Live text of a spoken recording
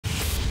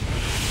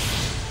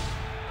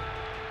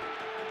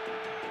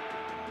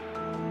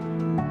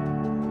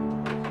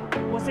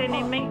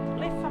representing me,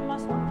 left from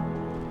myself.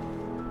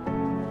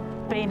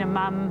 Being a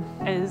mum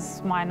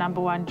is my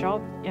 #1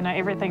 job. You know,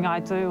 everything I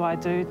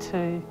do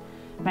to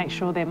make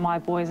sure that my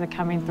boys are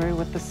coming through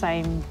with the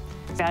same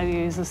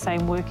values, the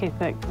same work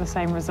ethic, the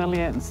same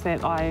resilience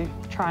that I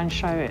try and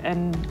show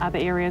in other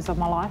areas of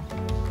my life.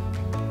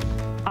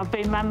 I've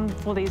been mum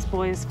for these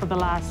boys for the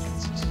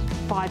last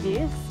 5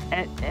 years.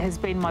 It has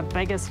been my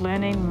biggest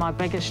learning, my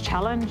biggest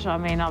challenge. I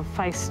mean, I've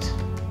faced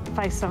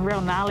some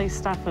real gnarly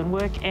stuff in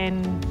work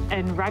and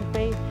in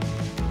rugby,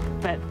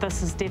 but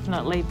this has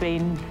definitely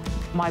been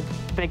my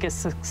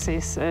biggest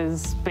success,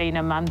 is being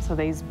a mum to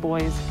these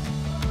boys.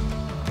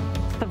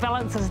 The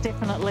balance is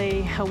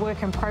definitely a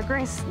work in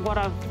progress. What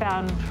I've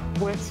found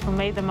works for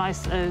me the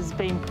most is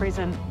being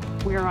present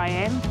where I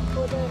am.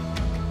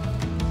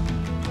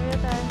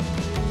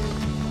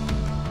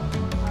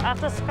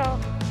 After school.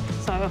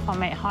 So if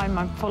I'm at home,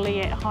 I'm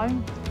fully at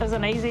home. It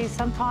isn't easy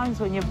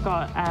sometimes when you've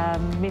got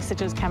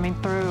messages coming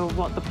through of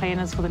what the plan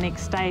is for the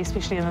next day,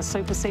 especially in the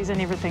super season.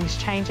 Everything's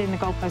changing, the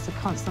goalposts are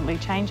constantly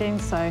changing,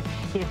 so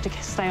you have to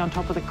stay on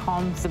top of the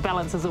comms. The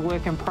balance is a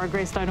work in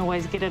progress. Don't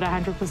always get it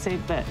 100%,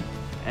 but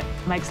it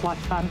makes life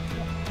fun.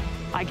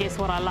 I guess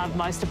what I love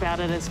most about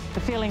it is the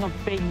feeling of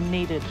being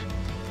needed.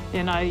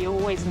 You know, you're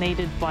always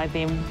needed by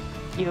them.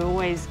 You're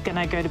always going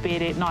to go to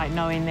bed at night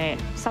knowing that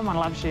someone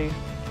loves you.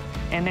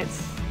 And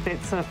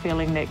that's a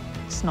feeling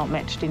that's not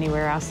matched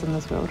anywhere else in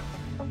this world.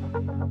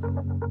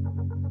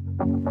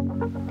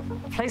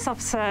 Police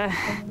officer,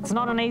 it's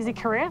not an easy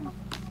career.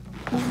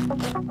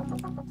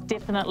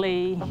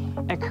 Definitely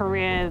a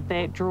career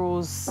that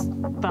draws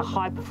the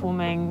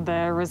high-performing,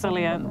 the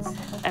resilience.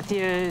 If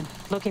you're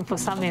looking for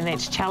something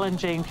that's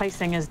challenging,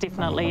 policing is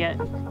definitely it.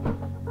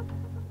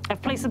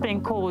 If police are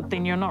being called,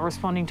 then you're not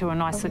responding to a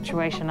nice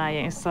situation, are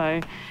you? So,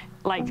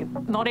 like,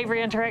 not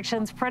every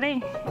interaction's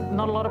pretty.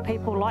 Not a lot of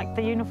people like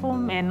the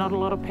uniform, and not a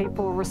lot of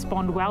people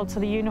respond well to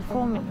the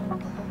uniform.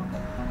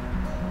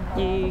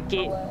 You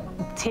get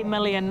 10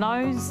 million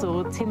no's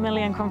or 10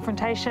 million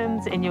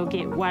confrontations, and you'll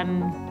get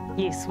one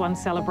yes, one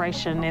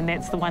celebration, and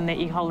that's the one that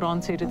you hold on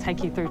to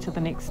take you through to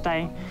the next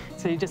day.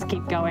 So you just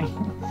keep going.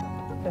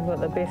 They've got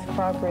the best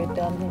fry bread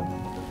down here.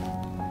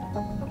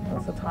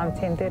 What's the time?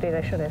 10:30.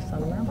 They should have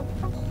some now.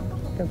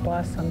 Go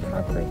buy some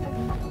fry bread.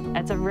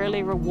 It's a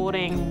really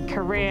rewarding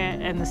career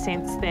in the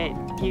sense that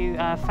you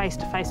are face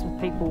to face with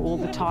people all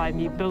the time.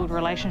 You build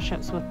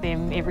relationships with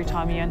them every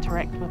time you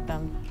interact with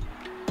them.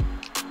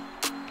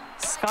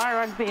 Sky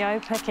Rugby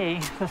Aupiki,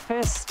 the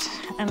first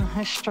in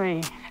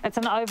history. It's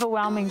an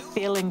overwhelming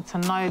feeling to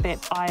know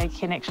that I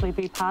can actually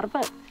be part of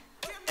it.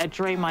 A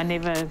dream I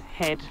never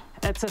had.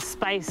 It's a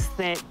space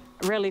that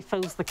really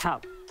fills the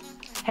cup.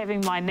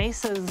 Having my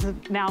nieces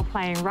now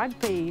playing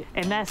rugby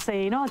and they're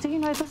saying, oh, do you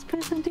know this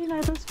person? Do you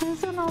know this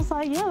person? I was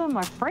like, yeah, they're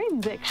my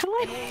friends,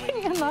 actually.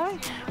 You know,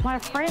 my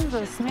friends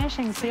are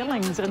smashing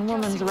ceilings in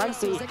women's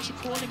rugby.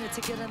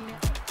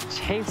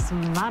 Chiefs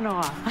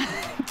Manawa.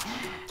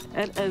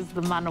 It is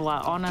the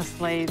Manawa,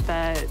 honestly.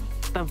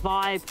 The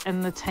vibe in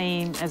the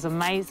team is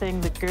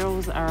amazing. The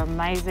girls are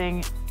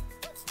amazing.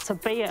 To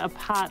be a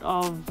part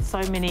of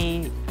so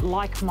many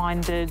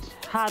like-minded,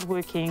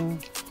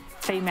 hard-working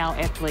female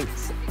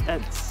athletes,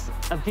 it's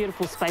a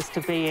beautiful space to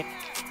be in.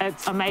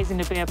 It's amazing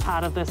to be a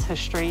part of this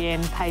history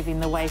and paving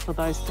the way for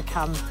those to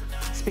come,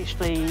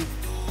 especially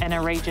in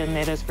a region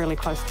that is really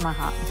close to my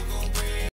heart.